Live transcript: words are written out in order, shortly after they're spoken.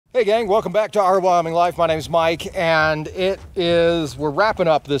Hey gang, welcome back to Our Wyoming Life. My name is Mike, and we're wrapping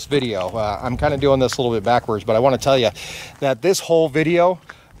up this video. I'm kind of doing this a little bit backwards, but I want to tell you that this whole video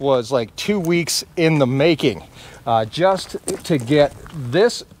was like 2 weeks in the making, just to get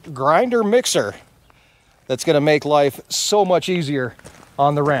this grinder mixer that's going to make life so much easier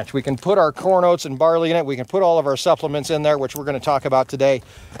on the ranch. We can put our corn, oats, and barley in it. We can put all of our supplements in there, which we're going to talk about today,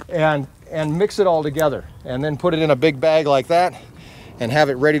 and mix it all together, and then put it in a big bag like that and have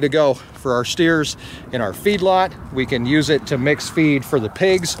it ready to go for our steers in our feedlot. We can use it to mix feed for the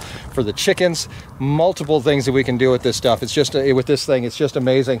pigs, for the chickens, multiple things that we can do with this stuff. It's just, with this thing, it's just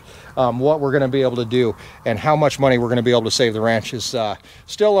amazing what we're gonna be able to do, and how much money we're gonna be able to save the ranch is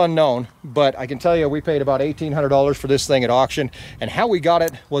still unknown, but I can tell you we paid about $1,800 for this thing at auction, and how we got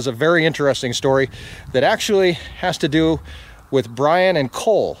it was a very interesting story that actually has to do with Brian and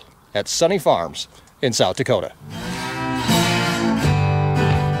Cole at Sonne Farms in South Dakota.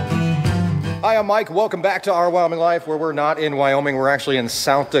 Hi, I'm Mike. Welcome back to Our Wyoming Life, where we're not in Wyoming. We're actually in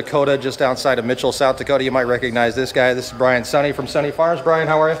South Dakota, just outside of Mitchell, South Dakota. You might recognize this guy. This is Brian Sonne from Sonne Farms. Brian,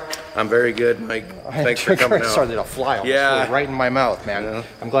 how are you? I'm very good, Mike. Thanks for coming out. Sorry, a fly almost flew right in my mouth, man. Yeah.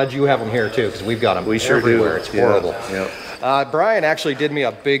 I'm glad you have them here too, because we've got them everywhere. It's horrible. Yeah. Brian actually did me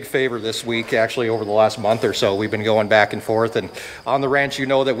a big favor this week, actually over the last month or so. We've been going back and forth, and on the ranch, you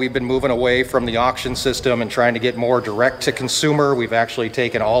know that we've been moving away from the auction system and trying to get more direct to consumer. We've actually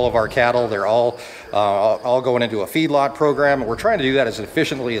taken all of our cattle. They're all going into a feedlot program, and we're trying to do that as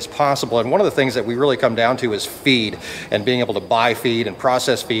efficiently as possible. And one of the things that we really come down to is feed, and being able to buy feed and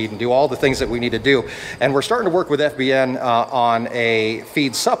process feed and do all the things that we need to do. And we're starting to work with FBN on a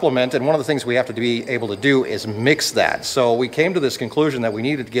feed supplement, and one of the things we have to be able to do is mix that. So we came to this conclusion that we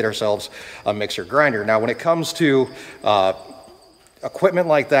needed to get ourselves a mixer grinder. Now, when it comes to equipment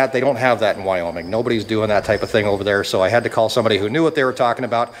like that, they don't have that in Wyoming. Nobody's doing that type of thing over there, so I had to call somebody who knew what they were talking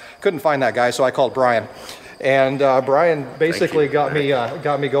about. Couldn't find that guy, so I called Brian. And Brian basically got me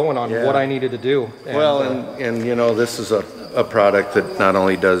going on what I needed to do. And, and you know, this is a product that not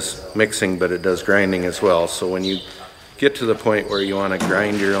only does mixing, but it does grinding as well. So when you get to the point where you want to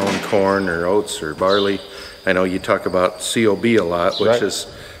grind your own corn or oats or barley, I know you talk about COB a lot, which is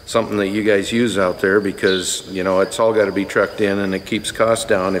something that you guys use out there, because you know it's all got to be trucked in, and it keeps costs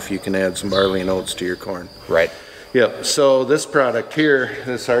down if you can add some barley and oats to your corn. Right. Yep. So this product here,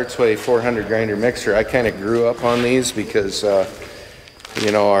 this Artsway 400 grinder mixer, I kind of grew up on these because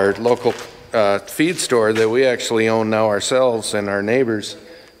you know, our local feed store that we actually own now ourselves, and our neighbors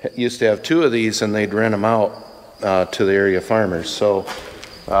used to have 2 of these, and they'd rent them out to the area farmers. So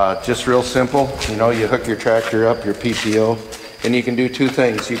just real simple, you know, you hook your tractor up, your PTO, and you can do 2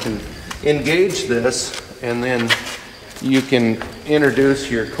 things. You can engage this, and then you can introduce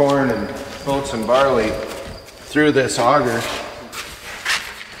your corn and oats and barley through this auger,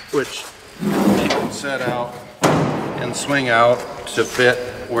 which you can set out and swing out to fit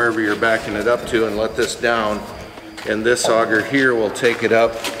wherever you're backing it up to, and let this down, and this auger here will take it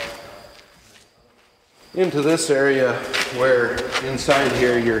up into this area where inside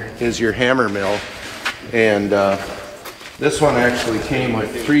here is your hammer mill. And this one actually came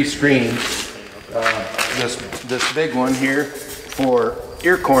with 3 screens. This big one here for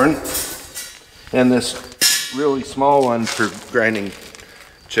ear corn, and this really small one for grinding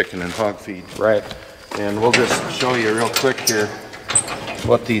chicken and hog feed. Right. And we'll just show you real quick here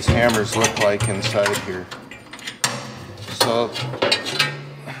what these hammers look like inside here. So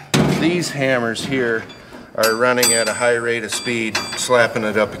these hammers here are running at a high rate of speed, slapping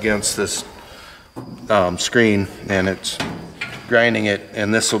it up against this screen, and it's grinding it,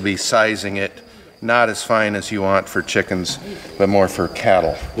 and this will be sizing it, not as fine as you want for chickens, but more for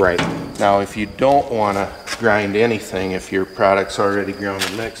cattle. Right. Now, if you don't want to grind anything, if your product's already ground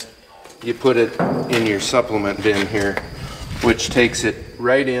and mixed, you put it in your supplement bin here, which takes it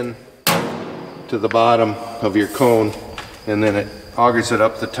right in to the bottom of your cone, and then it augers it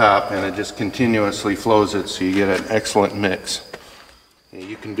up the top, and it just continuously flows it, so you get an excellent mix.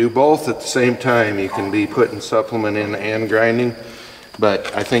 You can do both at the same time. You can be putting supplement in and grinding,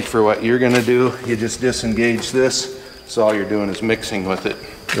 but I think for what you're going to do, you just disengage this, so all you're doing is mixing with it.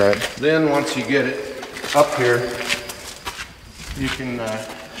 Right. Then once you get it up here, you can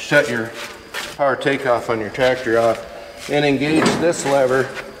shut your power takeoff on your tractor off and engage this lever,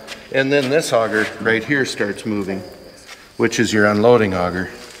 and then this auger right here starts moving, which is your unloading auger.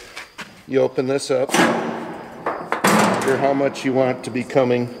 You open this up for how much you want to be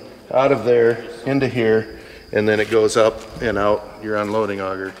coming out of there into here, and then it goes up and out your unloading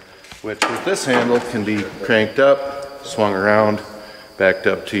auger, which with this handle can be cranked up, swung around, backed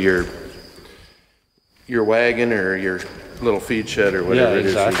up to your your wagon or your little feed shed or whatever it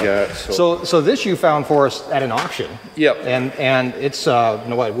is you got. So this you found for us at an auction. Yep. And it's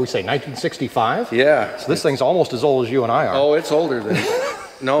what we say, 1965. Yeah. So this thing's almost as old as you and I are. Oh, it's older than.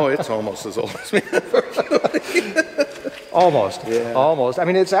 No, it's almost as old as me. Almost. Yeah. Almost. I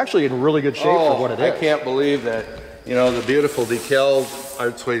mean, it's actually in really good shape for what it is. I can't believe that. You know, the beautiful decal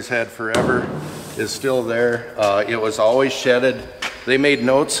Artsway's had forever is still there. It was always shedded. They made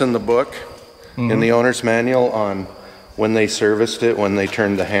notes in the book, in the owner's manual, on when they serviced it, when they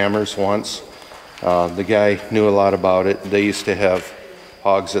turned the hammers once. The guy knew a lot about it. They used to have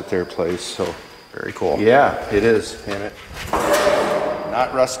hogs at their place, so very cool. Yeah, it is, and it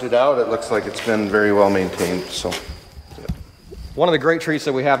not rusted out. It looks like it's been very well maintained. So. One of the great treats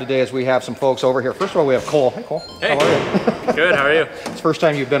that we have today is we have some folks over here. First of all, we have Cole. Hey, Cole. Hey. How are you? Good. How are you? It's the first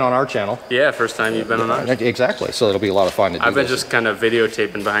time you've been on our channel. Yeah, first time you've been on ours. Exactly. So it'll be a lot of fun to do. I've been this. just kind of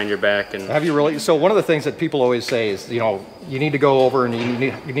videotaping behind your back. And have you really? So one of the things that people always say is, you know, you need to go over and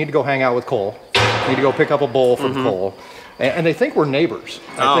you need to go hang out with Cole. You need to go pick up a bull from Cole. And they think we're neighbors.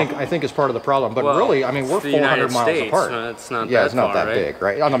 I think is part of the problem. But really, I mean, we're 400 miles apart. It's not yeah, that it's not far, that right? big,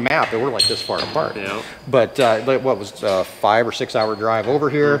 right? On the map, we're like this far apart. Yeah. But what was 5 or 6 hour drive over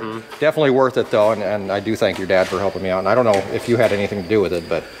here? Definitely worth it though. And I do thank your dad for helping me out. And I don't know if you had anything to do with it,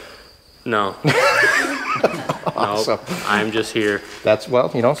 but no. Awesome. Nope. I'm just here. That's, well,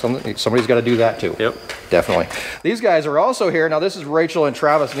 you know, somebody's got to do that too. Yep. Definitely. These guys are also here. Now this is Rachel and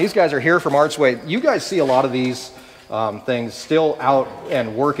Travis, and these guys are here from Artsway. You guys see a lot of these things still out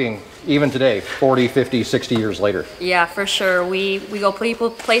and working even today, 40, 50, 60 years later. Yeah, for sure. We go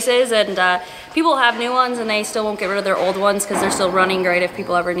places and people have new ones and they still won't get rid of their old ones because they're still running great if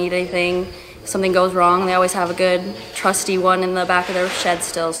people ever need anything. If something goes wrong, they always have a good trusty one in the back of their shed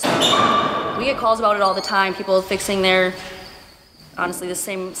still. So we get calls about it all the time. People fixing their, honestly, the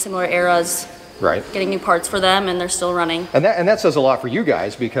similar eras. Right. Getting new parts for them, and they're still running. And that says a lot for you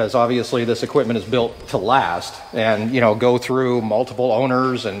guys, because obviously this equipment is built to last and, you know, go through multiple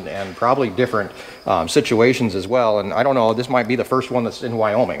owners and probably different situations as well. And I don't know, this might be the first one that's in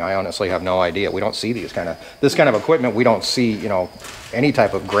Wyoming. I honestly have no idea. We don't see this kind of equipment. We don't see, you know, any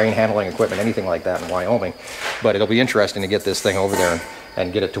type of grain handling equipment, anything like that in Wyoming. But it'll be interesting to get this thing over there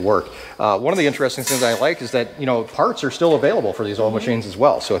and get it to work. One of the interesting things I like is that, you know, parts are still available for these old machines as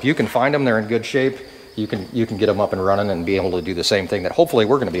well. So if you can find them, they're in good shape, you can get them up and running and be able to do the same thing that hopefully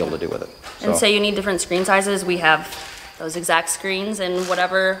we're going to be able to do with it. So. And say you need different screen sizes, we have those exact screens and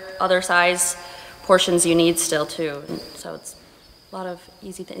whatever other size portions you need still too. And so it's a lot of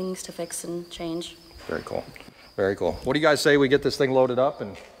easy things to fix and change. Very cool. Very cool. What do you guys say we get this thing loaded up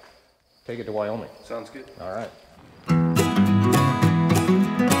and take it to Wyoming? Sounds good. All right.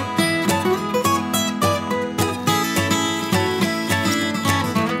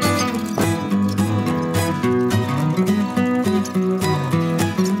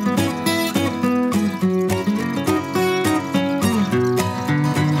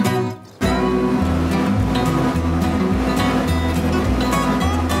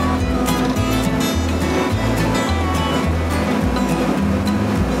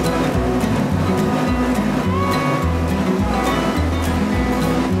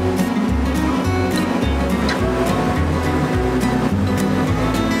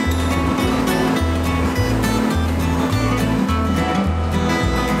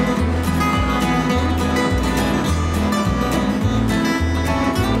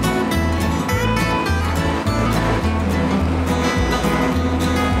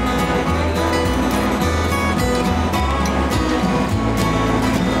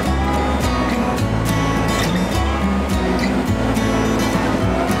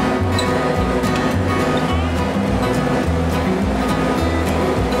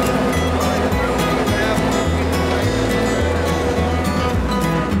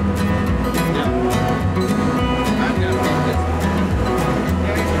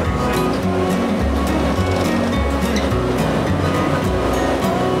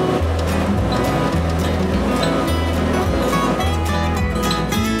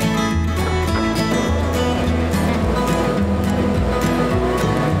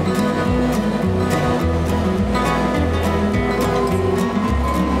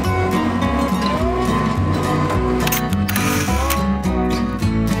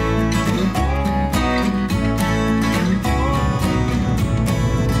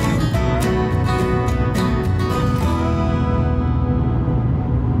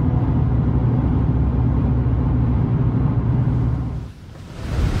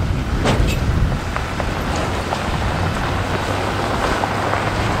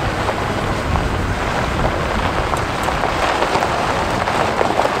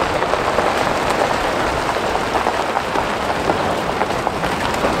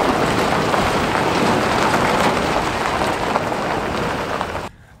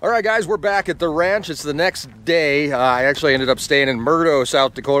 right, guys, we're back at the ranch. It's the next day. I actually ended up staying in Murdo,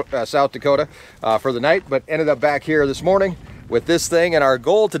 South Dakota for the night, but ended up back here this morning with this thing. And our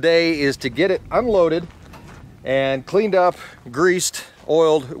goal today is to get it unloaded and cleaned up, greased,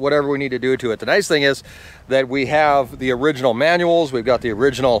 oiled, whatever we need to do to it. The nice thing is that we have the original manuals. We've got the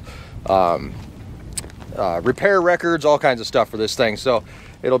original repair records, all kinds of stuff for this thing. So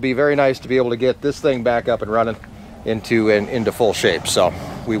it'll be very nice to be able to get this thing back up and running into full shape. So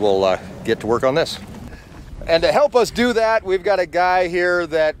we will get to work on this. And to help us do that, we've got a guy here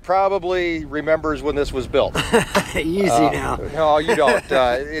that probably remembers when this was built. Easy now. No, you don't.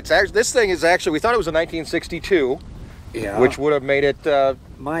 It's actually, this thing is actually, we thought it was a 1962, Yeah. which would have made it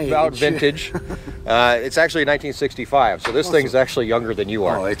My about age. vintage. It's actually 1965, so this thing is actually younger than you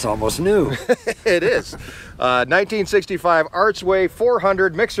are. Oh, it's almost new. It is. 1965 Artsway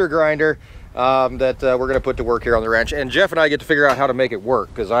 400 mixer grinder that we're going to put to work here on the ranch. And Jeff and I get to figure out how to make it work,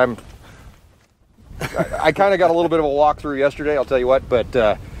 because I kind of got a little bit of a walkthrough yesterday, I'll tell you what, but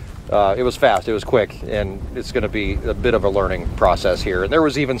it was fast, it was quick, and it's going to be a bit of a learning process here. And there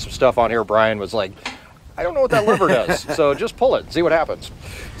was even some stuff on here, Brian was like, I don't know what that lever does, so just pull it and see what happens.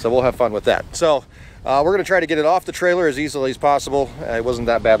 So we'll have fun with that. So we're going to try to get it off the trailer as easily as possible. It wasn't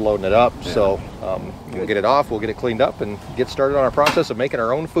that bad loading it up, so we'll get it off, we'll get it cleaned up, and get started on our process of making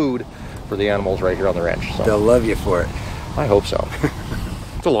our own food for the animals right here on the ranch. So They'll love you for it. I hope so.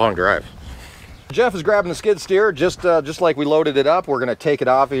 It's a long drive. Jeff is grabbing the skid steer just like we loaded it up. We're going to take it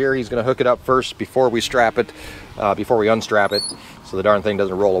off here. He's going to hook it up first before we strap it, before we unstrap it, so the darn thing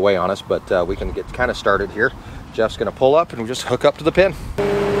doesn't roll away on us. But we can get kind of started here. Jeff's going to pull up and we'll just hook up to the pin.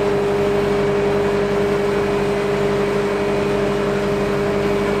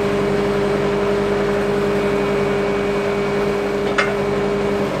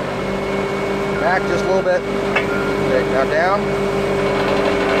 Back just a little bit. Okay, now down.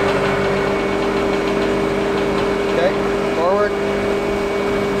 Okay, forward.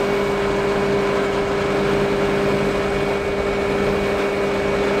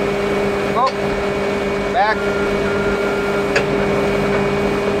 Go. Back.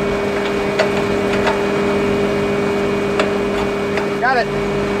 Got it.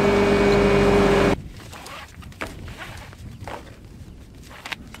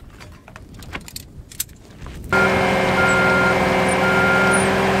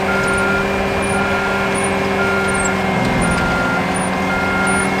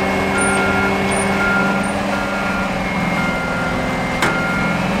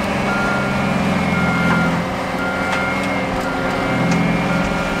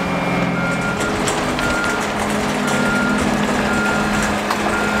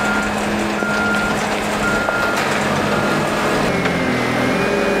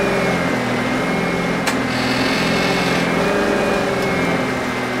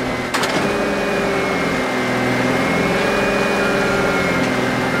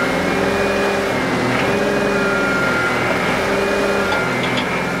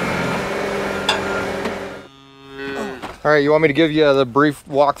 All right, you want me to give you the brief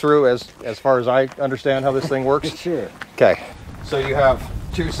walkthrough as far as I understand how this thing works? Sure. Okay, so you have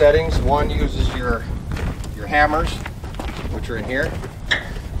two settings. One uses your hammers, which are in here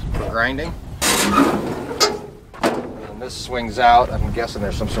for grinding. And this swings out. I'm guessing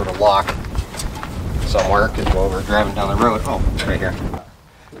there's some sort of lock somewhere, because while we're driving down the road, oh, it's right here.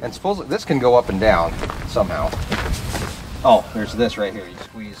 And supposedly this can go up and down somehow. Oh, there's this right here. You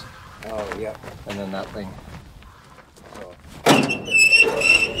squeeze. Oh, yeah. And then that thing.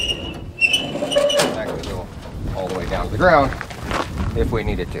 That could go all the way down to the ground if we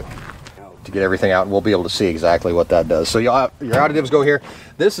needed to get everything out, and we'll be able to see exactly what that does. So your additives go here.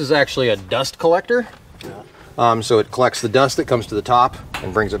 This is actually a dust collector. So it collects the dust that comes to the top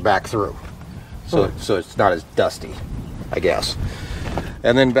and brings it back through. So it's not as dusty, I guess.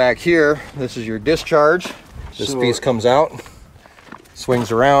 And then back here, this is your discharge. This piece comes out,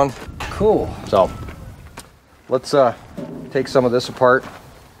 swings around. Cool. So let's take some of this apart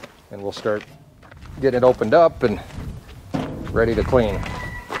and we'll start getting it opened up and ready to clean.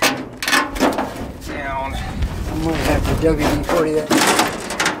 Down. I'm gonna have to WD-40 that.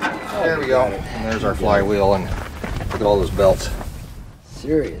 There we go. And there's our flywheel, and look at all those belts.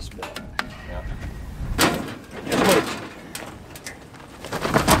 Serious belt. Just wait.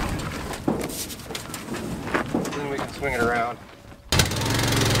 Then we can swing it around.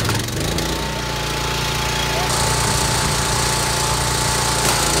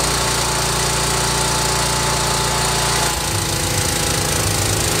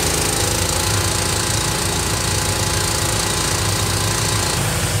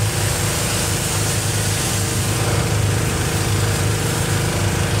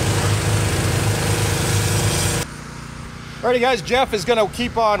 Alrighty guys, Jeff is gonna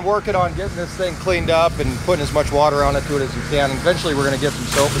keep on working on getting this thing cleaned up and putting as much water on it to it as you can. Eventually we're gonna get some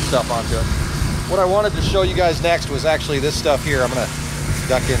soap and stuff onto it. What I wanted to show you guys next was actually this stuff here. I'm gonna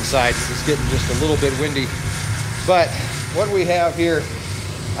duck inside. It's getting just a little bit windy. But what we have here,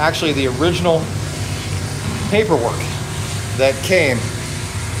 actually the original paperwork that came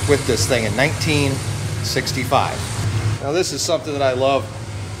with this thing in 1965. Now this is something that I love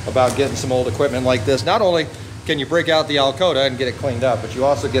about getting some old equipment like this. Not only can you break out the Alcoda and get it cleaned up, but you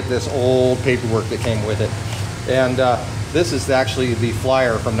also get this old paperwork that came with it. And this is actually the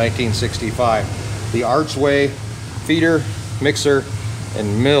flyer from 1965. The Archway feeder, mixer,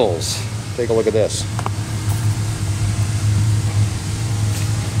 and mills. Take a look at this.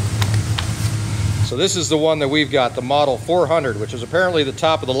 So this is the one that we've got, the Model 400, which is apparently the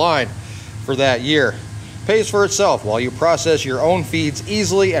top of the line for that year. Pays for itself while you process your own feeds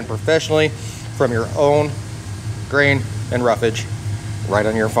easily and professionally from your own grain and roughage right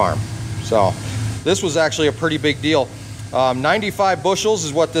on your farm. So this was actually a pretty big deal. 95 bushels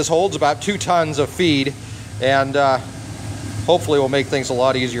is what this holds, about 2 tons of feed, and hopefully will make things a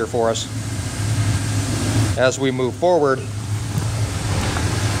lot easier for us as we move forward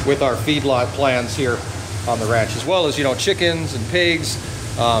with our feedlot plans here on the ranch, as well as, you know, chickens and pigs,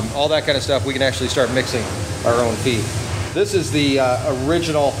 all that kind of stuff. We can actually start mixing our own feed. This is the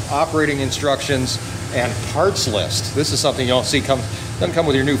original operating instructions and parts list. This is something you don't see doesn't come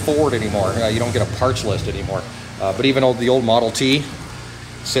with your new Ford anymore. You don't get a parts list anymore. But even the old Model T,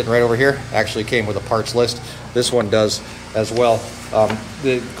 sitting right over here, actually came with a parts list. This one does as well.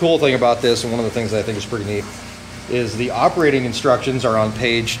 The cool thing about this, and one of the things that I think is pretty neat, is the operating instructions are on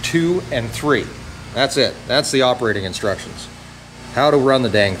page 2 and 3. That's it. That's the operating instructions. How to run the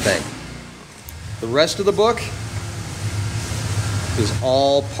dang thing. The rest of the book is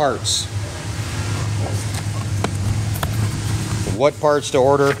all parts. What parts to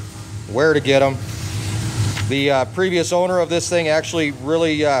order, where to get them. The previous owner of this thing actually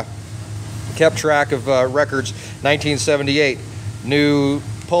really kept track of records. 1978, new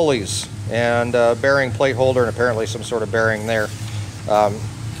pulleys and bearing plate holder, and apparently some sort of bearing there.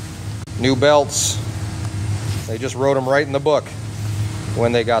 New belts. They just wrote them right in the book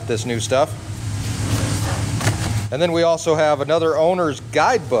when they got this new stuff. And then we also have another owner's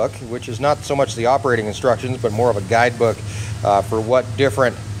guidebook, which is not so much the operating instructions, but more of a guidebook for what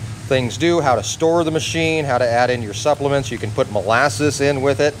different things do, how to store the machine, how to add in your supplements. You can put molasses in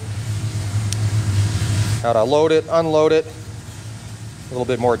with it, how to load it, unload it. A little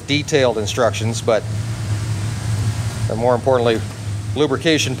bit more detailed instructions, but more importantly,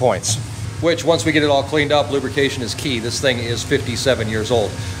 lubrication points, which once we get it all cleaned up, lubrication is key. This thing is 57 years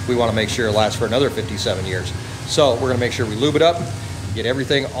old. We want to make sure it lasts for another 57 years. So we're going to make sure we lube it up, get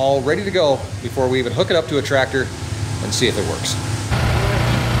everything all ready to go before we even hook it up to a tractor and see if it works.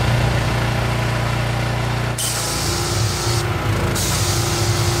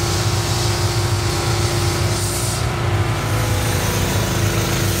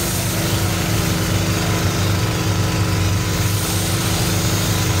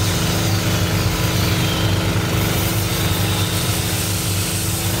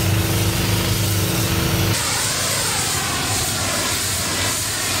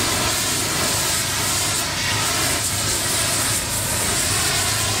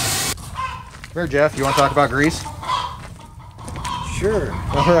 Come here, Jeff. You want to talk about grease? Sure.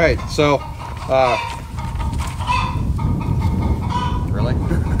 All right. So, really?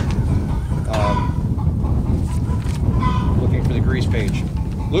 Looking for the grease page.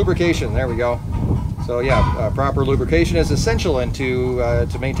 Lubrication. There we go. So yeah, proper lubrication is essential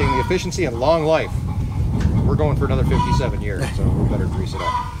to maintain the efficiency and long life. We're going for another 57 years, so we better grease it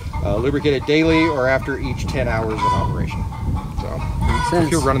up. Lubricate it daily or after each 10 hours of operation. So if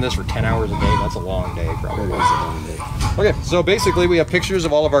you're running this for 10 hours a day, that's a long day probably. That is a long day. Okay, so basically we have pictures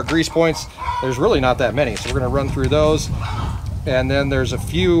of all of our grease points. There's really not that many, so we're going to run through those. And then there's a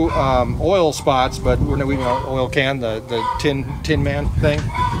few oil spots, but we're not using our oil can, the tin man thing.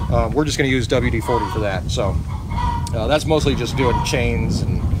 We're just going to use WD-40 for that. So that's mostly just doing chains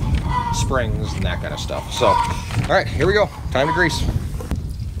and springs and that kind of stuff. So, all right, here we go. Time to grease.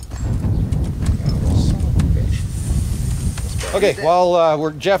 Okay, while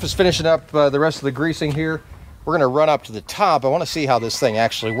Jeff is finishing up the rest of the greasing here, we're going to run up to the top. I want to see how this thing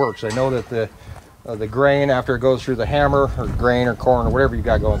actually works. I know that the grain, after it goes through the hammer, or grain or corn or whatever you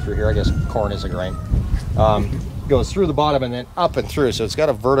got going through here, I guess corn is a grain, goes through the bottom and then up and through. So it's got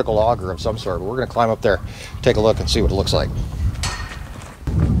a vertical auger of some sort. But we're going to climb up there, take a look and see what it looks like.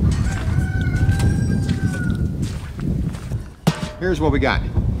 Here's what we got.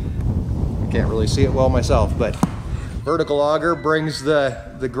 I can't really see it well myself, but vertical auger brings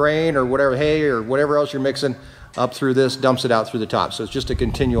the grain or whatever, hay or whatever else you're mixing up through this, dumps it out through the top. So it's just a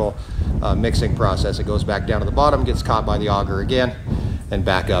continual mixing process. It goes back down to the bottom, gets caught by the auger again, and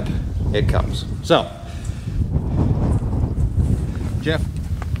back up it comes. So, Jeff.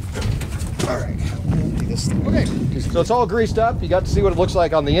 All right. Okay, so it's all greased up. You got to see what it looks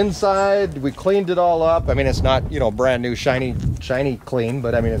like on the inside. We cleaned it all up. I mean, it's not, you know, brand new, shiny clean,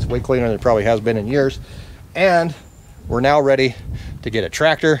 but I mean, it's way cleaner than it probably has been in years. And we're now ready to get a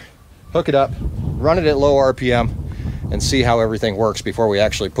tractor, hook it up, run it at low RPM, and see how everything works before we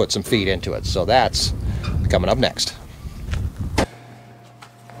actually put some feed into it. So that's coming up next.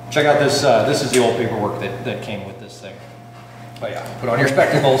 Check out this. This is the old paperwork that came with this thing. Oh yeah, put on your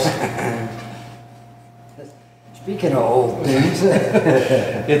spectacles. Speaking of old things,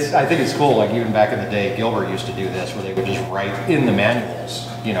 I think it's cool. Like even back in the day, Gilbert used to do this, where they would just write in the manuals,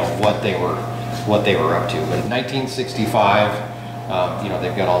 you know, what they were up to. But in 1965, you know,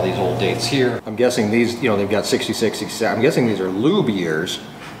 they've got all these old dates here. I'm guessing these, you know, they've got 66, 67. I'm guessing these are lube years.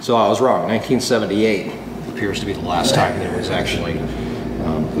 So I was wrong. 1978 appears to be the last time that it was actually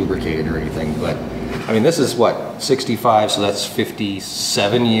lubricated or anything. But I mean, this is what, 65, so that's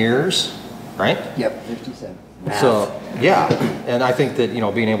 57 years, right? Yep, 57. So yeah, and I think that, you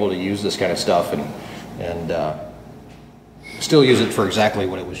know, being able to use this kind of stuff and still use it for exactly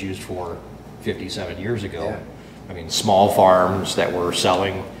what it was used for 57 years ago. Yeah. I mean, small farms that were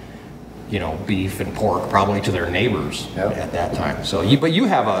selling, you know, beef and pork probably to their neighbors at that time. So but you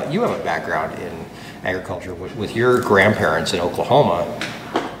have a background in agriculture with your grandparents in Oklahoma.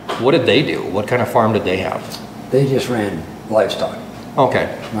 What did they do? What kind of farm did they have? They just ran livestock.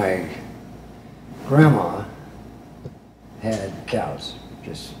 Okay. My grandma had cows.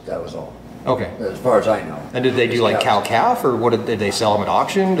 Just that was all. Okay. As far as I know. And did they do like cow-calf, or what did they sell them at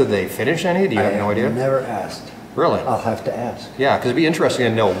auction? Did they finish any? Do you have no idea? I never asked. Really? I'll have to ask. Yeah, because it'd be interesting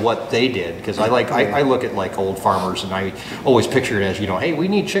to know what they did. Because I look at like old farmers, and I always picture it as, you know, hey, we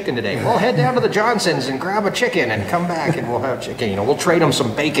need chicken today. Well, head down to the Johnsons and grab a chicken and come back and we'll have chicken. You know, we'll trade them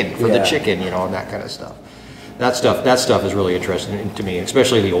some bacon for the chicken, you know, and that kind of stuff. That stuff is really interesting to me,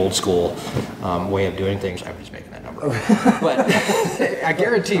 especially the old school way of doing things. I'm just making that number, but I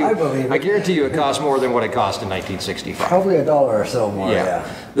guarantee you, it costs more than what it cost in 1965. Probably $1 or so more. Yeah.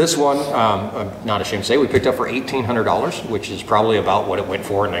 This one, I'm not ashamed to say, we picked up for $1,800, which is probably about what it went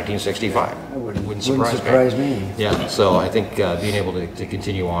for in 1965. Wouldn't surprise me. Yeah. So I think being able to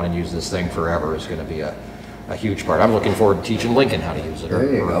continue on and use this thing forever is going to be a huge part. I'm looking forward to teaching Lincoln how to use it,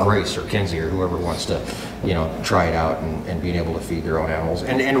 or Grace or Kenzie or whoever wants to, you know, try it out and being able to feed their own animals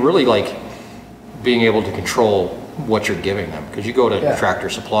and really like being able to control what you're giving them, because you go to Tractor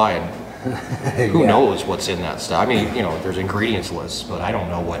Supply and who knows what's in that stuff. I mean, you know, there's ingredients lists, but I don't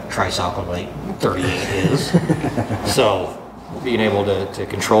know what trisulfite 38 is. So being able to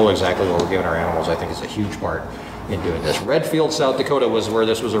control exactly what we're giving our animals, I think, is a huge part in doing this. Redfield, South Dakota was where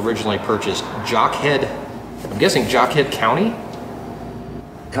this was originally purchased. Jockhead, I'm guessing Jockhead County?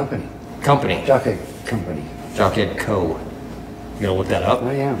 Company. Jockhead Company. Jockhead Co. You gonna look that up?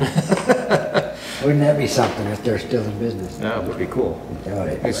 I am. Wouldn't that be something if they're still in business? That would be cool. I doubt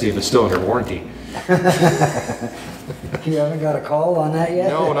it. Let's see if it's still under warranty. You haven't got a call on that yet?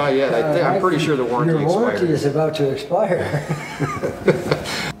 No, not yet. I'm pretty sure the warranty expired. Your warranty is about to expire.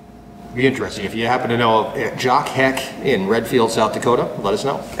 Be interesting. If you happen to know Jock Heck in Redfield, South Dakota, let us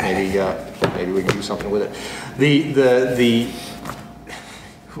know. Maybe we can do something with it.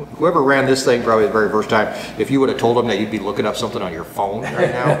 Whoever ran this thing probably the very first time, if you would have told them that you'd be looking up something on your phone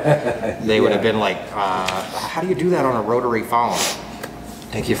right now, they would have been like, how do you do that on a rotary phone?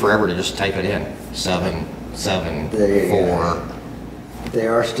 Take you forever to just type it in. 774. They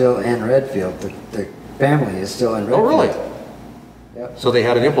are still in Redfield. The family is still in Redfield. Oh, really? Yep. So they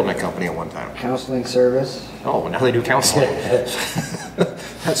had an implement company at one time. Counseling service. Oh, well, now they do counseling.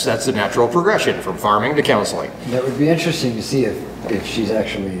 That's the natural progression from farming to counseling. That would be interesting to see if she's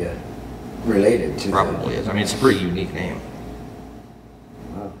actually related to. Probably is. I mean, it's a pretty unique name.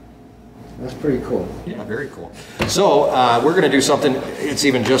 Wow, that's pretty cool. Yeah, very cool. So we're going to do something. It's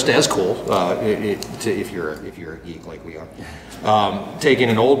even just as cool if you're a geek like we are. Taking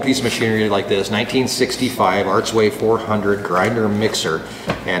an old piece of machinery like this, 1965 Artsway 400 grinder mixer,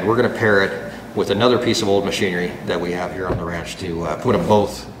 and we're going to pair it with another piece of old machinery that we have here on the ranch to put them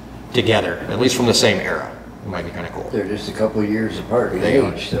both together, at least from the same era. It might be kind of cool. They're just a couple years apart in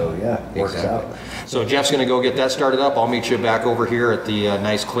age, so yeah, works out. So Jeff's going to go get that started up. I'll meet you back over here at the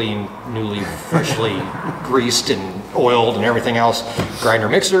nice, clean, newly, freshly greased and oiled and everything else grinder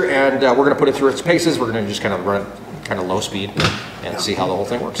mixer, and we're going to put it through its paces. We're going to just kind of run it kind of low speed and see how the whole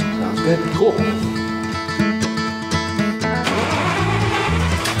thing works. Sounds good. Cool.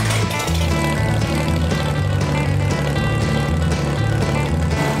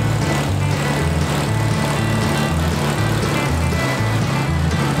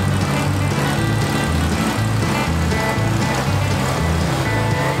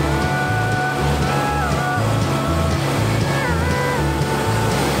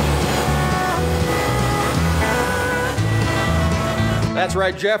 That's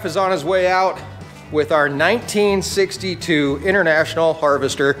right, Jeff is on his way out with our 1962 International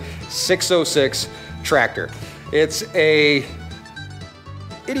Harvester 606 tractor. It's a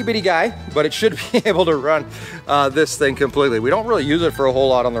itty bitty guy, but it should be able to run this thing completely. We don't really use it for a whole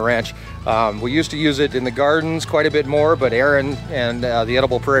lot on the ranch. We used to use it in the gardens quite a bit more, but Erin and the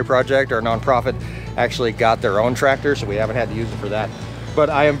Edible Prairie Project, our nonprofit, actually got their own tractor, so we haven't had to use it for that. But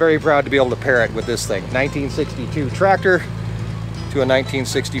I am very proud to be able to pair it with this thing. 1962 tractor to a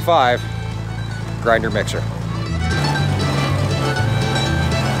 1965 grinder mixer.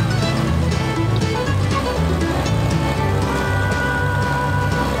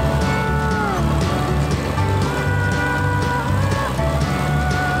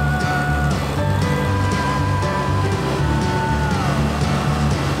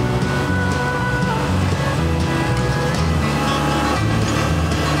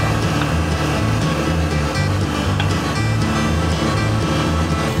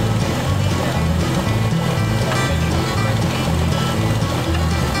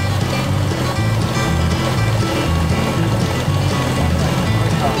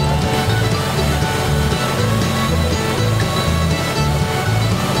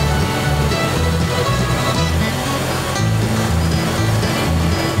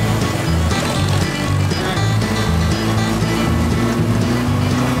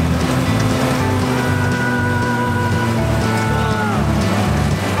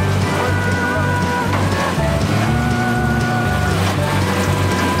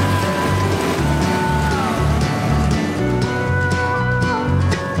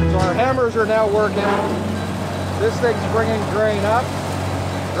 Hammers are now working. This thing's bringing grain up,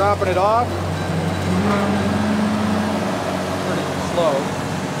 dropping it off. Pretty slow.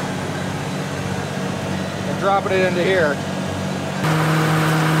 And dropping it into here.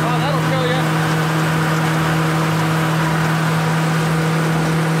 Oh, that'll kill you.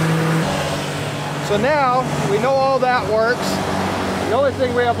 So now we know all that works. The only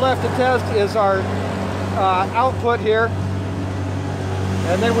thing we have left to test is our output here.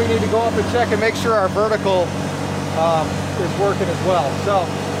 And then we need to go up and check and make sure our vertical is working as well. So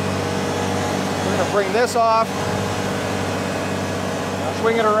we're going to bring this off,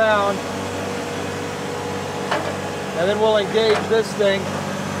 swing it around, and then we'll engage this thing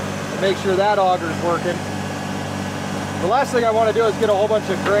and make sure that auger is working. The last thing I want to do is get a whole bunch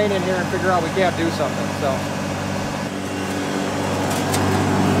of grain in here and figure out we can't do something. So,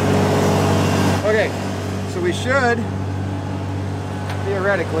 okay, so we should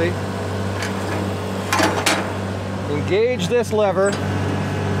theoretically engage this lever.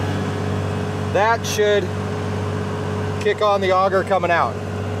 That should kick on the auger coming out.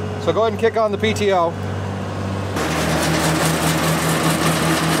 So go ahead and kick on the PTO.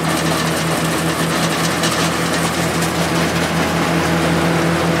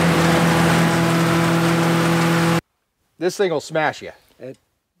 This thing will smash you.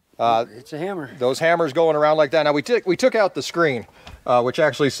 It's a hammer. Those hammers going around like that. Now we took out the screen, which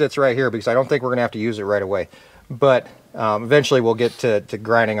actually sits right here because I don't think we're gonna have to use it right away. But eventually we'll get to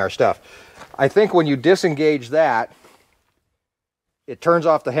grinding our stuff. I think when you disengage that, it turns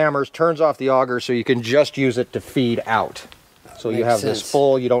off the hammers, turns off the auger, so you can just use it to feed out. So you have this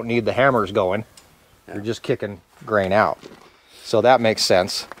full, you don't need the hammers going. Yeah. You're just kicking grain out. So that makes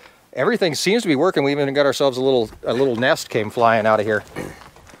sense. Everything seems to be working. We even got ourselves a little nest came flying out of here.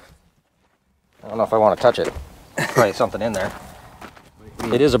 I don't know if I want to touch it. Probably something in there.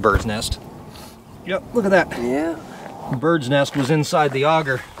 It is a bird's nest. Yep, look at that. Yeah. The bird's nest was inside the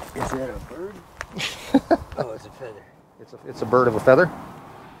auger. Is that a bird? Oh, it's a feather. It's a bird of a feather.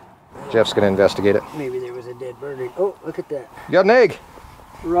 Jeff's going to investigate it. Maybe there was a dead bird. Oh, look at that. You got an egg.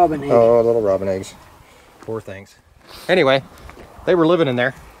 Robin egg. Oh, little robin eggs. Poor things. Anyway, they were living in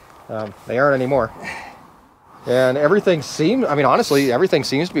there. They aren't anymore. And everything seems, I mean, honestly, everything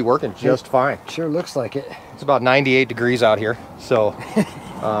seems to be working just fine. Sure looks like it. It's about 98 degrees out here. So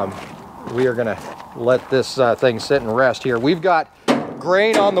we are going to let this thing sit and rest here. We've got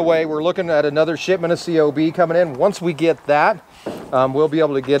grain on the way. We're looking at another shipment of COB coming in. Once we get that, we'll be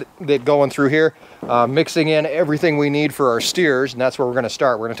able to get it going through here, mixing in everything we need for our steers. And that's where we're going to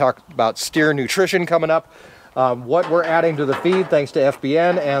start. We're going to talk about steer nutrition coming up. What we're adding to the feed thanks to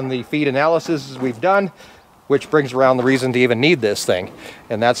FBN and the feed analysis we've done, which brings around the reason to even need this thing,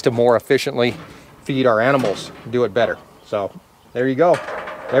 and that's to more efficiently feed our animals, do it better. So there you go.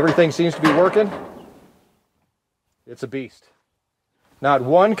 Everything seems to be working. It's a beast. Not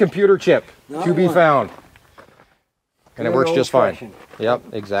one computer chip to be found. And it works just fine.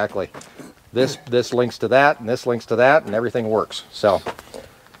 Yep, exactly. This links to that, and this links to that, and everything works. So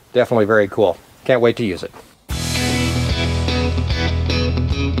definitely very cool. Can't wait to use it.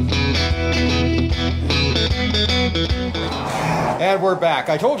 And we're back.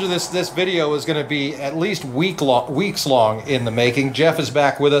 I told you this video is going to be at least weeks long in the making. Jeff is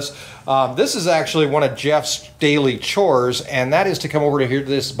back with us. This is actually one of Jeff's daily chores, and that is to come over to here to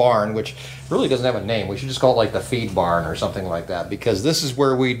this barn, which really doesn't have a name. We should just call it like the feed barn or something like that, because this is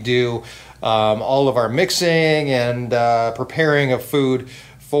where we do all of our mixing and preparing of food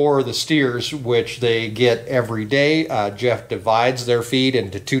for the steers, which they get every day. Jeff divides their feed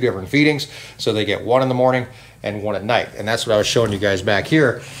into 2 different feedings, so they get 1 in the morning and 1 at night. And that's what I was showing you guys back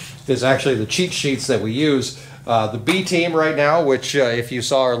here, is actually the cheat sheets that we use. The B team right now, which if you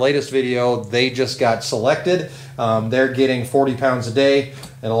saw our latest video, they just got selected. They're getting 40 pounds a day,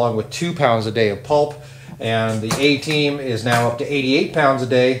 and along with 2 pounds a day of pulp. And the A team is now up to 88 pounds a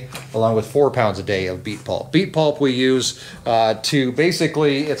day, along with 4 pounds a day of beet pulp. Beet pulp we use to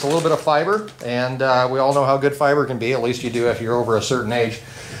basically, it's a little bit of fiber, and we all know how good fiber can be, at least you do if you're over a certain age.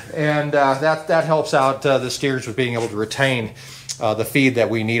 And that helps out the steers with being able to retain the feed that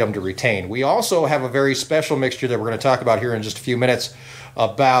we need them to retain. We also have a very special mixture that we're going to talk about here in just a few minutes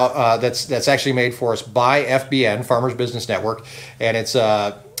about that's actually made for us by FBN, Farmers Business Network, and it's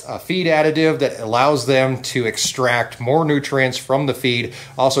a feed additive that allows them to extract more nutrients from the feed,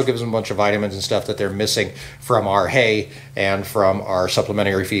 also gives them a bunch of vitamins and stuff that they're missing from our hay and from our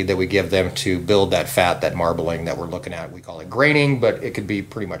supplementary feed that we give them to build that fat, that marbling that we're looking at. We call it graining, but it could be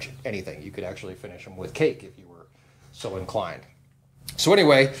pretty much anything. You could actually finish them with cake if you were so inclined. So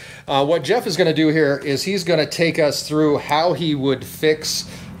anyway, what Jeff is going to do here is he's going to take us through how he would fix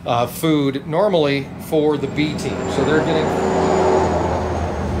food normally for the B team. So they're getting...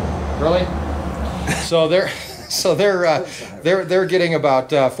 Really? So they're getting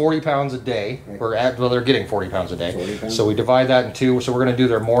about 40 pounds a day. Well, they're getting 40 pounds a day. So we divide that in 2. So we're going to do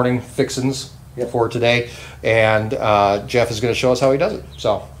their morning fixins for today, and Jeff is going to show us how he does it.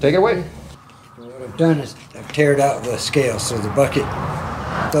 So take it away. So what I've done is I've teared out the scale, so the bucket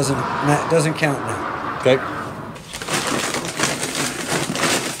doesn't count now. Okay.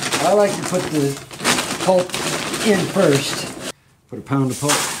 I like to put the pulp in first. Put a pound of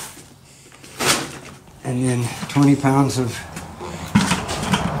pulp. And then 20 pounds of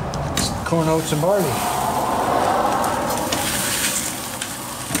corn, oats, and barley.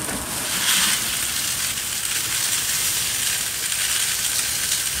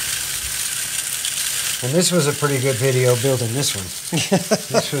 And this was a pretty good video building this one.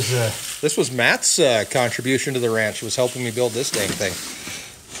 This was Matt's contribution to the ranch, was helping me build this dang thing.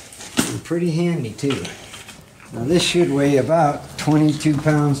 Pretty handy too. Now this should weigh about 22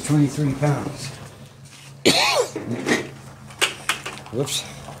 pounds, 23 pounds. Whoops.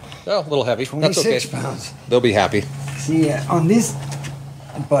 Oh, a little heavy. 26 That's okay. pounds. They'll be happy. See, on this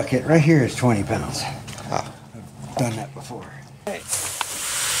bucket right here is 20 pounds. Ah. I've done that before.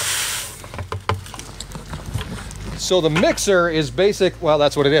 So the mixer is basic, well,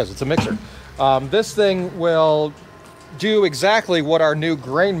 that's what it is. It's a mixer. This thing will do exactly what our new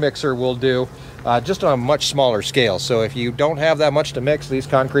grain mixer will do, just on a much smaller scale. So if you don't have that much to mix, these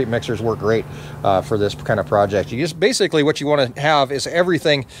concrete mixers work great for this kind of project. You just basically what you want to have is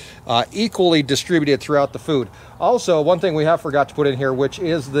everything equally distributed throughout the food. Also, one thing we have forgot to put in here, which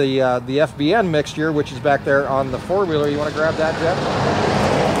is the FBN mixture, which is back there on the 4-wheeler. You want to grab that, Jeff?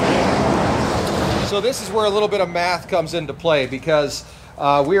 So this is where a little bit of math comes into play, because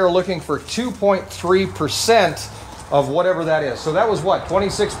we are looking for 2.3% of whatever that is. So that was what,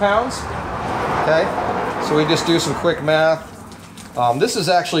 26 pounds? Okay, so we just do some quick math. This is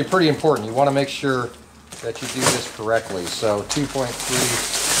actually pretty important. You want to make sure that you do this correctly. So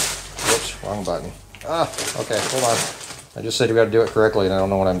 2.3, whoops, wrong button. Okay, hold on. I just said you got to do it correctly, and I don't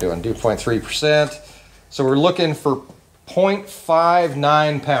know what I'm doing. 2.3%. So we're looking for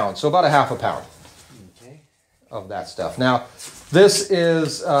 0.59 pounds, so about a half a pound of that stuff. Now, this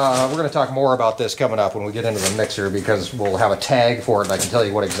is, we're going to talk more about this coming up when we get into the mixer, because we'll have a tag for it and I can tell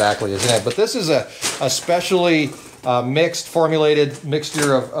you what exactly is in it. But this is a specially mixed, formulated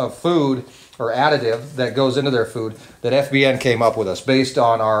mixture of food or additive that goes into their food that FBN came up with us based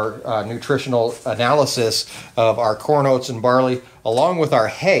on our nutritional analysis of our corn, oats, and barley, along with our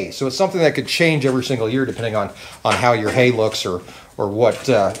hay. So it's something that could change every single year depending on how your hay looks, or what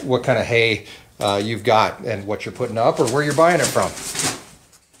kind of hay you've got and what you're putting up or where you're buying it from.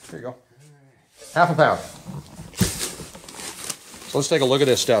 There you go. Half a pound. So let's take a look at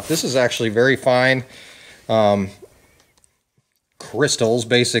this stuff. This is actually very fine crystals,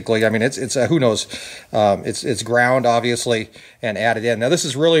 basically. I mean, it's who knows. It's ground, obviously, and added in. Now, this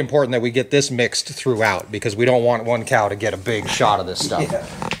is really important that we get this mixed throughout, because we don't want one cow to get a big shot of this stuff. Yeah.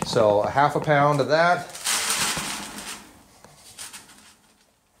 So a half a pound of that.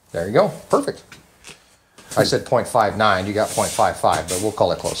 There you go. Perfect. I said 0.59, you got 0.55, but we'll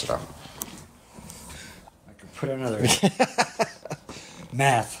call it close enough. I could put another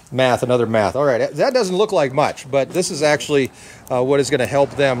math. Another math. All right, that doesn't look like much, but this is actually what is going to help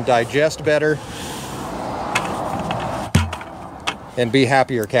them digest better and be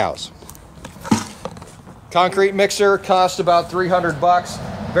happier cows. Concrete mixer costs about 300 bucks.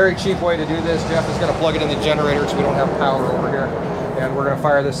 Very cheap way to do this. Jeff is going to plug it in the generator so we don't have power over here. And we're going to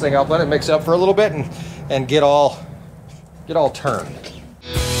fire this thing up, let it mix up for a little bit and get all turned.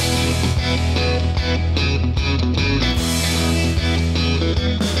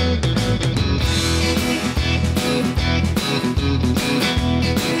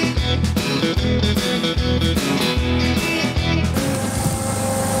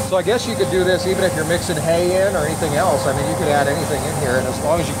 So I guess you could do this even if you're mixing hay in or anything else. I mean, you could add anything in here, and as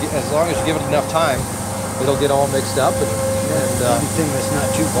long as you give it enough time, it'll get all mixed up. Anything that's not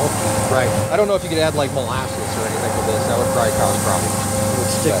too bulky. Right. I don't know if you could add like molasses or anything to this. That would probably cause problems. It would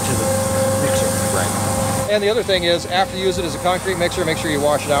stick to the mixer. Right. And the other thing is, after you use it as a concrete mixer, make sure you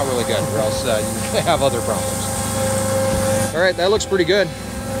wash it out really good, or else you have other problems. All right, that looks pretty good.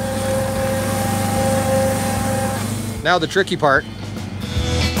 Now the tricky part.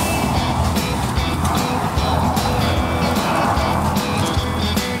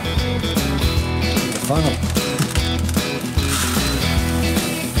 Funnel.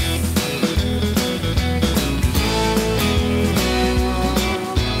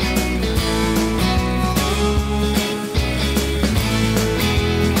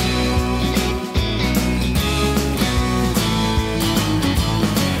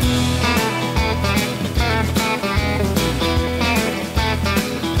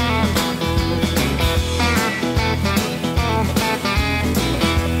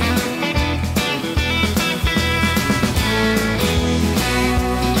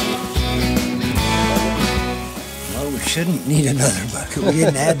 Shouldn't need another bucket. We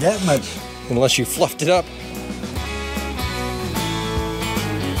didn't add that much. Unless you fluffed it up.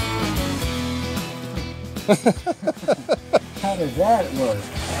 How does that look?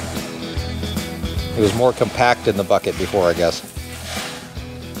 It was more compact in the bucket before, I guess.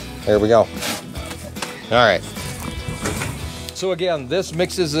 There we go. All right. So again, this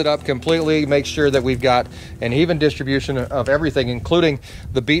mixes it up completely, makes sure that we've got an even distribution of everything, including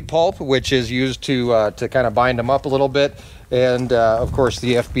the beet pulp, which is used to kind of bind them up a little bit, and of course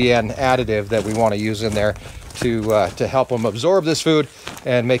the FBN additive that we want to use in there to help them absorb this food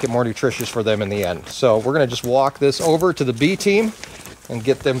and make it more nutritious for them in the end. So we're going to just walk this over to the bee team and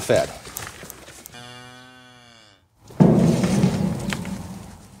get them fed.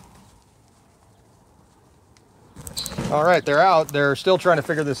 All right, they're out. They're still trying to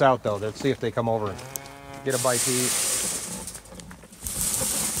figure this out, though. Let's see if they come over and get a bite to eat.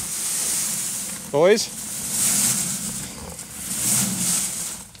 Boys?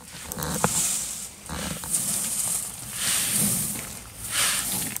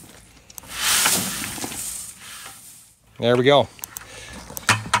 There we go.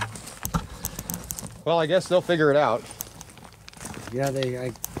 Well, I guess they'll figure it out. Yeah,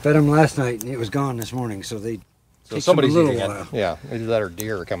 I fed them last night and it was gone this morning, so they... So somebody's eating it. Yeah, maybe that or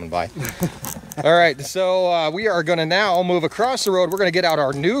deer are coming by. All right, so we are going to now move across the road. We're going to get out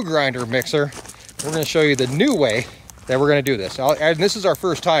our new grinder mixer. We're going to show you the new way that we're going to do this. And this is our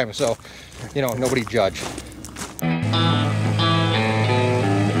first time, so, you know, nobody judge.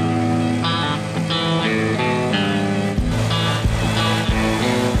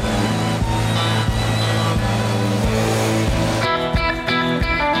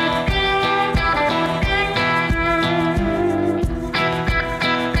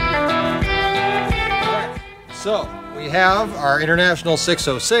 So we have our International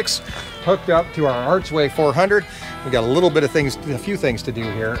 606 hooked up to our Archway 400. We got a few things to do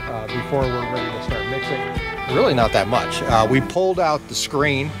here before we're ready to start mixing. Really not that much. We pulled out the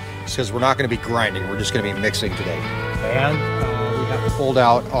screen because we're not going to be grinding. We're just going to be mixing today. And we have to pull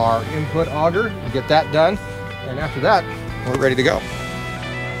out our input auger and get that done. And after that, we're ready to go.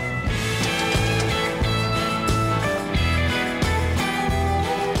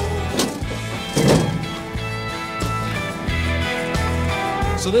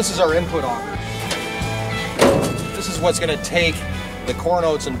 So this is our input auger. This is what's going to take the corn,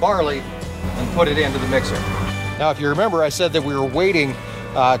 oats, and barley and put it into the mixer. Now, if you remember, I said that we were waiting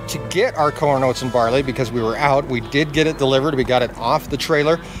to get our corn, oats, and barley because we were out. We did get it delivered. We got it off the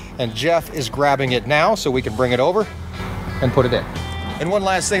trailer, and Jeff is grabbing it now so we can bring it over and put it in. And one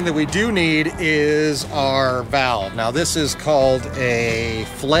last thing that we do need is our valve. Now, this is called a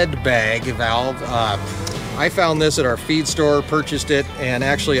fled bag valve. I found this at our feed store, purchased it, and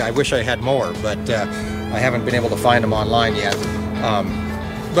actually I wish I had more, but I haven't been able to find them online yet.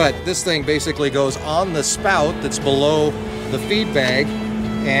 But this thing basically goes on the spout that's below the feed bag,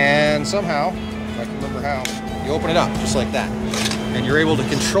 and somehow, if I can remember how, you open it up just like that. And you're able to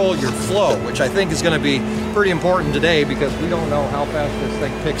control your flow, which I think is going to be pretty important today because we don't know how fast this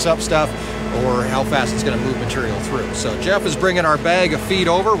thing picks up stuff or how fast it's going to move material through. So Jeff is bringing our bag of feed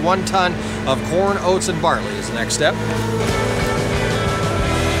over. 1 ton of corn, oats, and barley is the next step.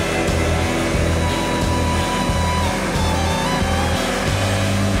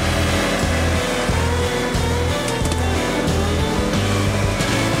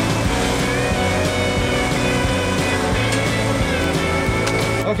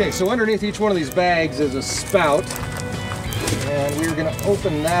 Okay, so underneath each one of these bags is a spout, and we're going to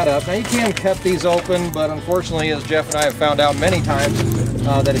open that up. Now you can cut these open, but unfortunately, as Jeff and I have found out many times,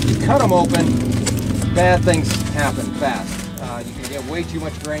 that if you cut them open, bad things happen fast. You can get way too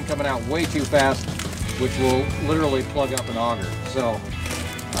much grain coming out way too fast, which will literally plug up an auger. So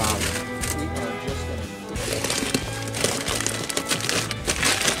we are just going to...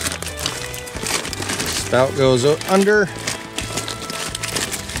 Spout goes under.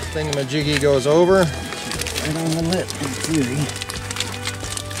 Thingamajiggy goes over. Right on the lip, in theory.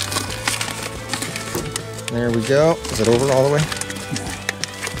 There we go. Is it over all the way?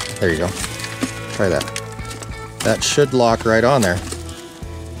 There you go. Try that. That should lock right on there.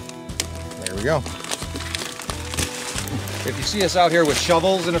 There we go. If you see us out here with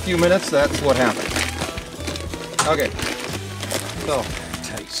shovels in a few minutes, that's what happened. Okay. So,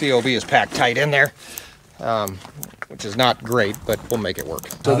 COB is packed tight in there. Which is not great, but we'll make it work.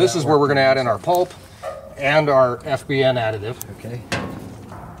 So this is where we're going to add in our pulp and our FBN additive. Okay.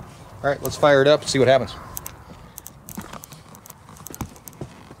 All right, let's fire it up and see what happens.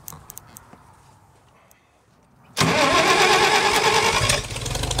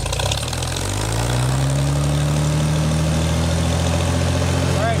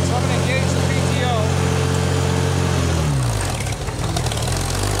 All right, so I'm going to engage the PTO.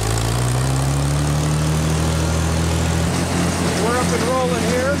 We're up and rolling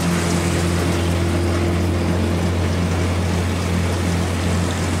here.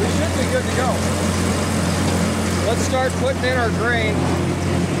 We should be good to go. Let's start putting in our grain.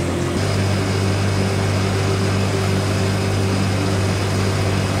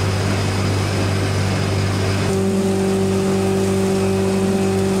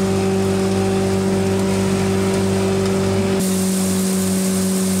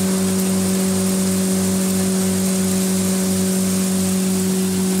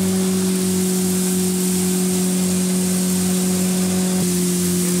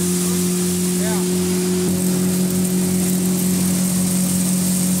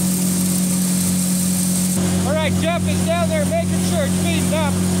 Jeff is down there making sure it's feeding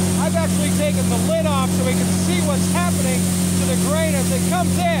up. I've actually taken the lid off so we can see what's happening to the grain as it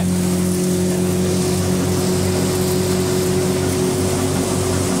comes in.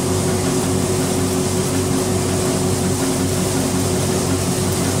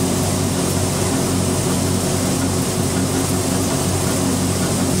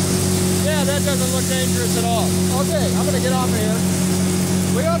 Yeah, that doesn't look dangerous at all. Okay, I'm going to get off of here.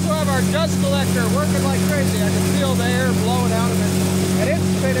 We also have our dust collector working like crazy. I can feel the air blowing out of it. And it's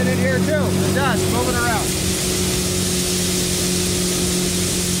spinning in here too, the dust moving around.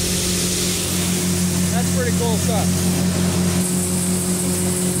 That's pretty cool stuff.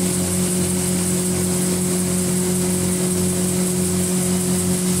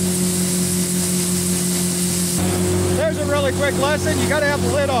 There's a really quick lesson. You gotta have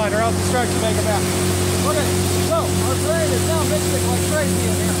the lid on or else it starts to make a mess. Okay, so our grain is now mixing like crazy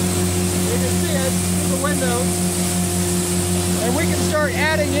in here. You can see it through the windows. And we can start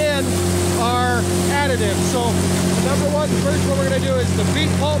adding in our additives. So number one, the first one we're going to do is the beet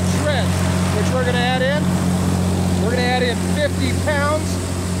pulp shred, which we're going to add in. We're going to add in 50 pounds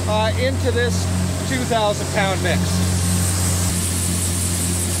into this 2,000 pound mix.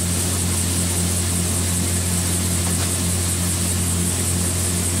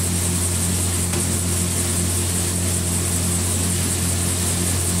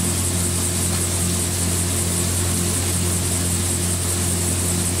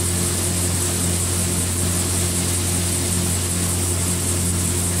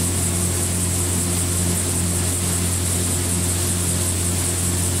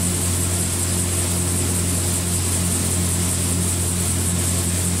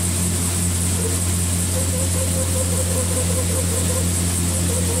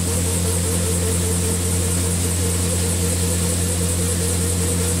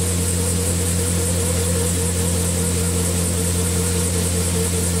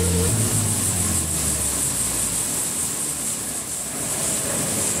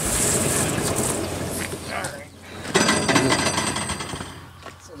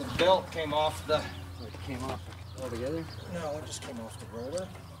 belt came off the... It came off altogether? No, it just came off the roller.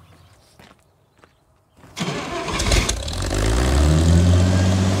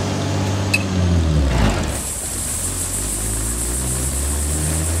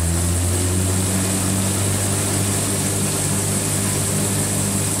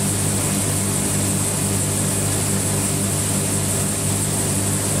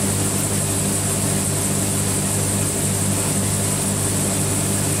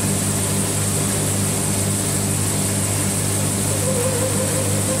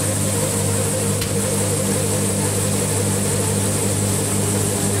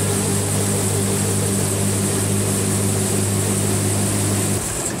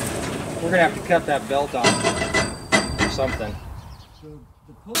 We're gonna have to cut that belt off or something. So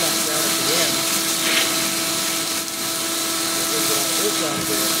the pull back down at the end. This on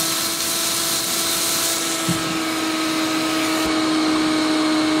here.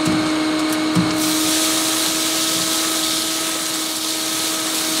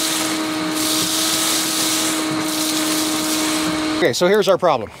 Okay, so here's our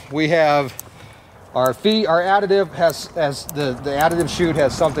problem. We have our additive has the additive chute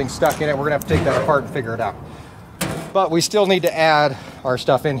has something stuck in it. We're gonna have to take that apart and figure it out. But we still need to add our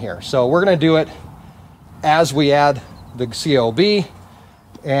stuff in here. So we're gonna do it as we add the COB,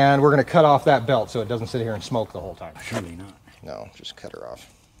 and we're gonna cut off that belt so it doesn't sit here and smoke the whole time. Surely not. No, just cut her off.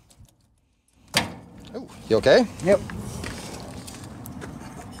 Oh, you okay? Yep.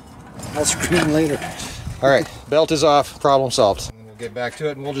 I'll scream later. All right, belt is off, problem solved. And we'll get back to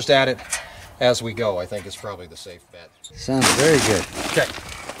it and we'll just add it as we go. I think is probably the safe bet. Sounds very good. Okay.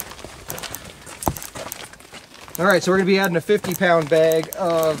 All right, so we're gonna be adding a 50-pound bag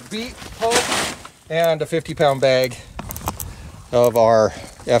of beet pulp and a 50-pound bag of our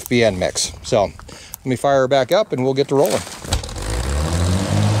FBN mix. So let me fire her back up and we'll get to rolling.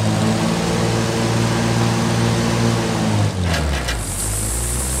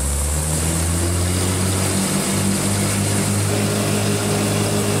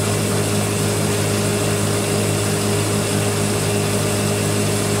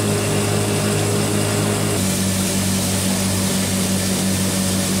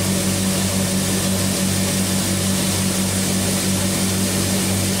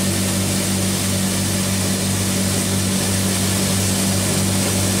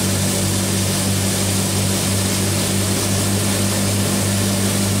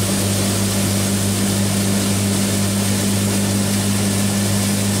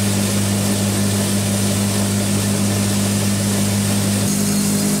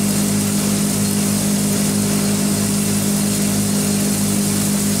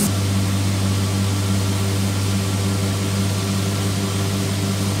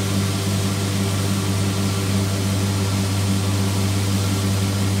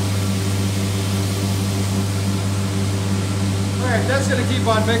 That's going to keep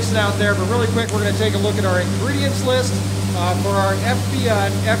on mixing out there, but really quick, we're going to take a look at our ingredients list for our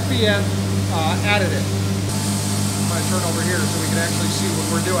FBN additive. I'm going to turn over here so we can actually see what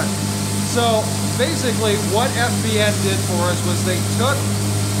we're doing. So basically what FBN did for us was they took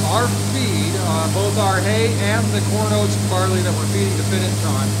our feed, both our hay and the corn, oats, and barley that we're feeding to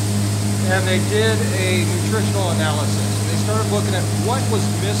Finneton, and they did a nutritional analysis. They started looking at what was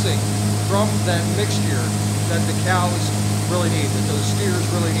missing from that mixture that the cows really need, that those steers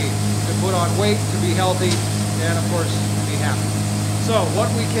really need to put on weight, to be healthy, and of course to be happy. So what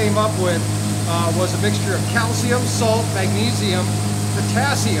we came up with was a mixture of calcium, salt, magnesium,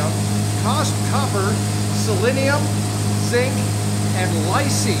 potassium, copper, selenium, zinc, and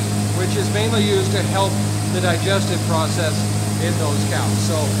lysine, which is mainly used to help the digestive process in those cows.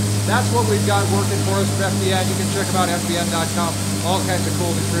 So that's what we've got working for us with FBN. You can check them out, FBN.com. All kinds of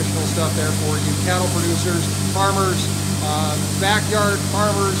cool nutritional stuff there for you cattle producers, farmers, backyard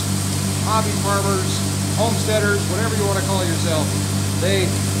farmers, hobby farmers, homesteaders, whatever you want to call yourself. They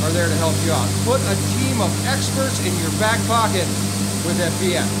are there to help you out. Put a team of experts in your back pocket with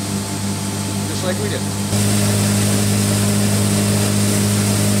FBN, just like we did.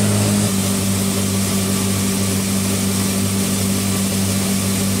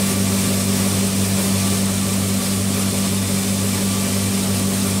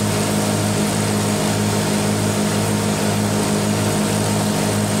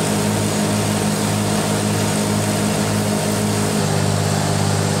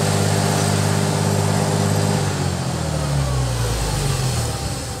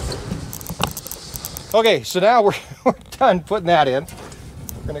 Okay, so now we're done putting that in.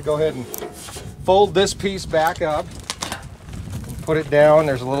 We're gonna go ahead and fold this piece back up and put it down.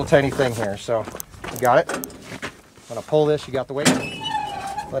 There's a little tiny thing here, so you got it. I'm gonna pull this, you got the weight.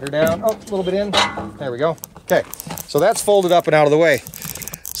 Let her down. Oh, a little bit in. There we go. Okay, so that's folded up and out of the way.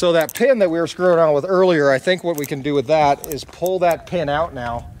 So that pin that we were screwing around with earlier, I think what we can do with that is pull that pin out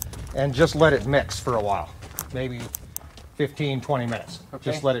now and just let it mix for a while. Maybe 15, 20 minutes.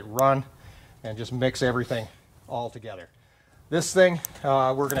 Okay. Just let it run and just mix everything all together. This thing,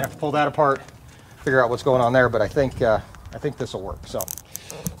 we're gonna have to pull that apart, figure out what's going on there, but I think this will work. So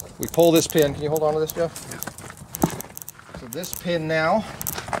we pull this pin. Can you hold on to this, Jeff? Yeah. So this pin now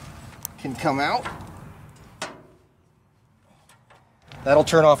can come out. That'll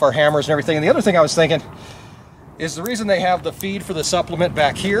turn off our hammers and everything. And the other thing I was thinking is the reason they have the feed for the supplement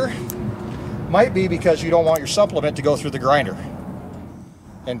back here might be because you don't want your supplement to go through the grinder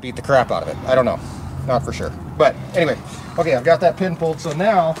and beat the crap out of it. I don't know, not for sure. But anyway, okay, I've got that pin pulled. So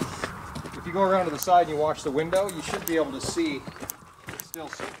now, if you go around to the side and you watch the window, you should be able to see it's still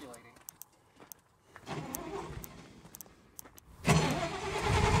circulating.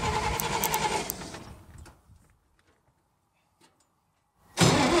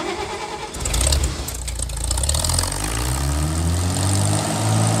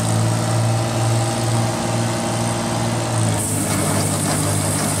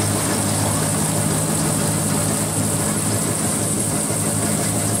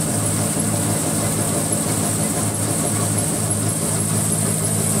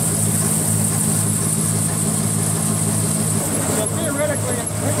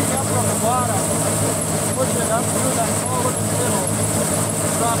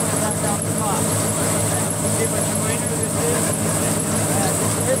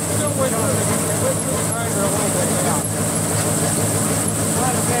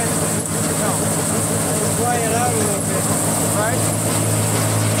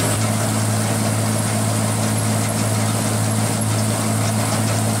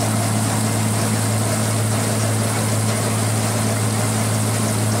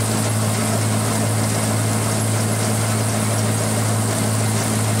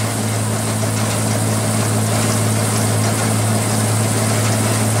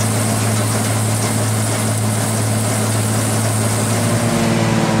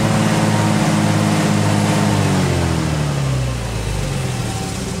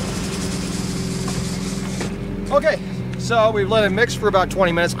 Okay, so we've let it mix for about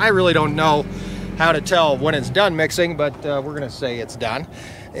 20 minutes. I really don't know how to tell when it's done mixing, but we're gonna say it's done.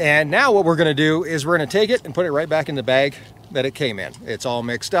 And now what we're gonna do is we're gonna take it and put it right back in the bag that it came in. It's all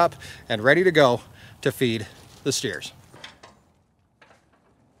mixed up and ready to go to feed the steers.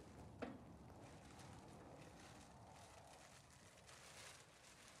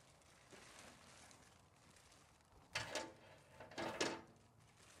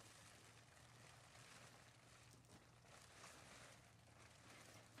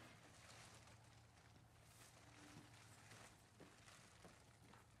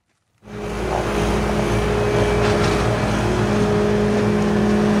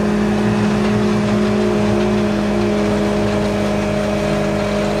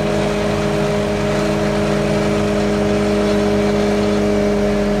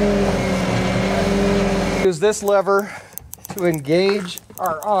 Use this lever to engage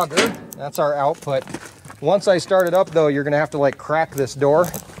our auger. That's our output. Once I start it up though, you're gonna have to like crack this door.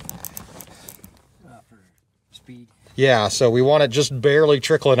 For speed. Yeah, so we want it just barely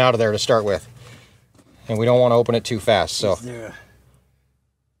trickling out of there to start with. And we don't want to open it too fast, so.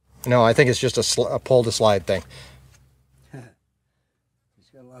 No, I think it's just a pull to slide thing. It's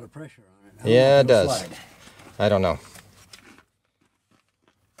got a lot of pressure on it. Yeah, it does. Slide. I don't know.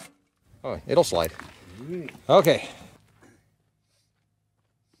 Oh, it'll slide. Okay.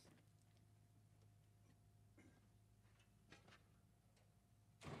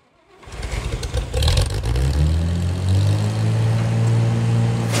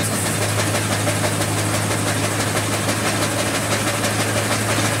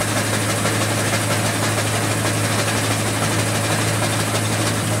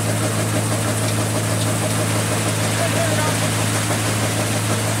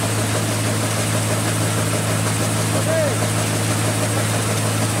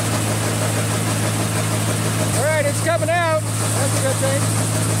 Coming out. That's a good thing.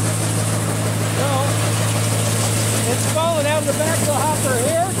 So, it's falling out of the back of the hopper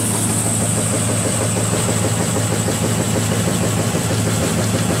here.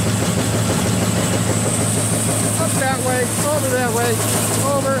 Up that way,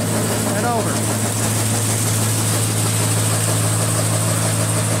 over and over.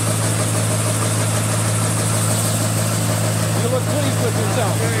 You look pleased with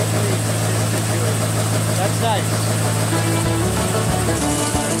yourself. Very pleased. That's nice.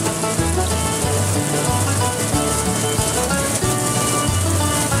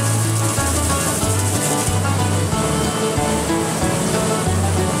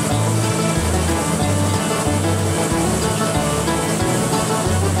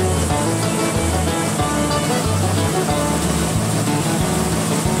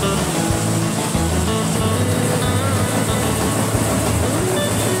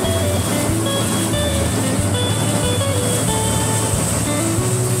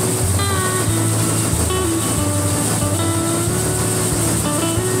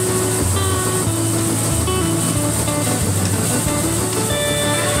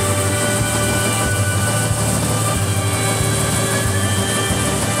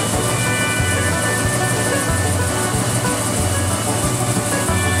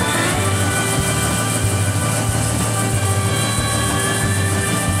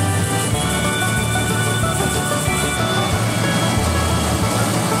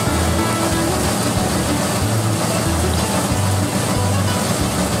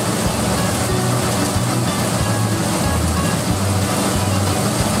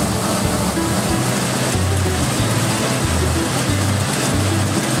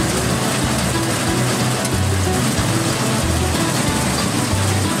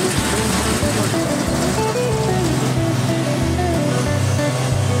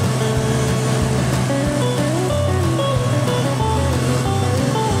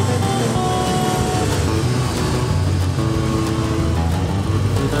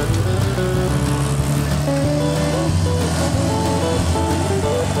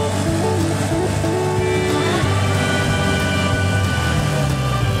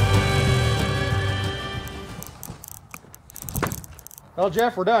 Well,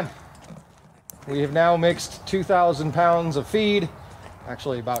 Jeff, we're done. We have now mixed 2,000 pounds of feed,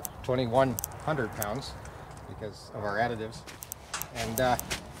 actually about 2,100 pounds because of our additives, and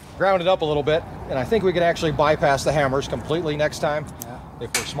ground it up a little bit. And I think we can actually bypass the hammers completely next time if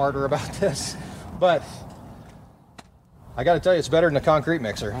we're smarter about this. But I got to tell you, it's better than a concrete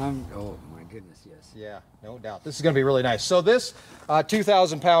mixer. Oh my goodness, yes. Yeah, no doubt. This is going to be really nice. So this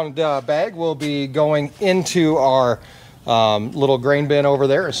 2,000 pound bag will be going into our little grain bin over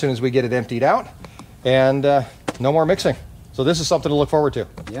there as soon as we get it emptied out, and no more mixing. So this is something to look forward to.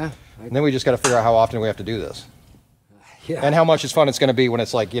 Yeah. And then we just got to figure out how often we have to do this. Yeah. And how much fun it's going to be when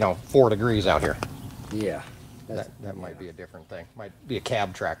it's like, 4 degrees out here. Yeah. That might be a different thing. Might be a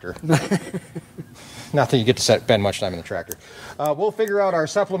cab tractor. Not that you get to spend much time in the tractor. We'll figure out our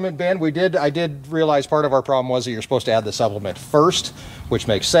supplement bin. I did realize part of our problem was that you're supposed to add the supplement first, which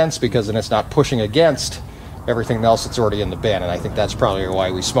makes sense because then it's not pushing against everything else that's already in the bin. And I think that's probably why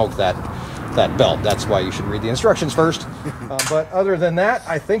we smoked that belt. That's why you should read the instructions first. But other than that,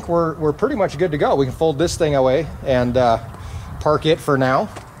 I think we're pretty much good to go. We can fold this thing away and park it for now.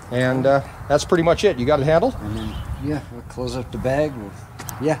 And that's pretty much it. You got it handled? And then, yeah, we'll close up the bag.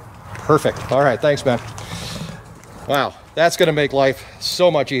 Yeah. Perfect. All right. Thanks, man. Wow. That's going to make life so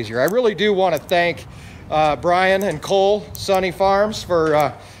much easier. I really do want to thank Brian and Cole, Sonne Farms,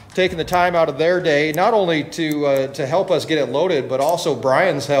 for taking the time out of their day, not only to help us get it loaded, but also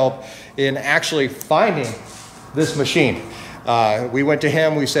Brian's help in actually finding this machine. We went to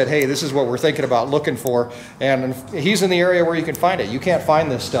him, we said, hey, this is what we're thinking about looking for, and he's in the area where you can find it. You can't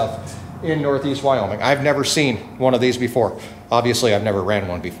find this stuff in Northeast Wyoming. I've never seen one of these before. Obviously, I've never ran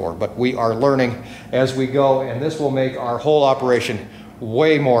one before, but we are learning as we go, and this will make our whole operation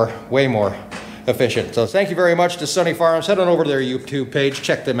way more efficient. So thank you very much to Sonne Farms. Head on over to their YouTube page,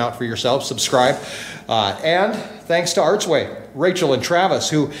 check them out for yourself, subscribe. And thanks to Artsway, Rachel and Travis,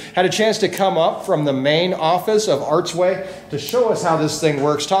 who had a chance to come up from the main office of Artsway to show us how this thing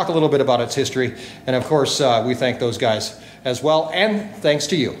works, talk a little bit about its history, and of course we thank those guys as well. And thanks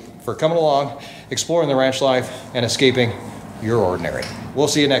to you for coming along, exploring the ranch life, and escaping your ordinary. We'll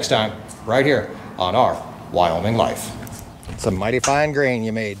see you next time, right here on Our Wyoming Life. It's a mighty fine grain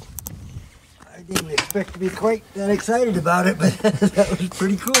you made. I didn't expect to be quite that excited about it, but that was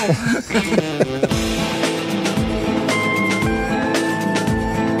pretty cool.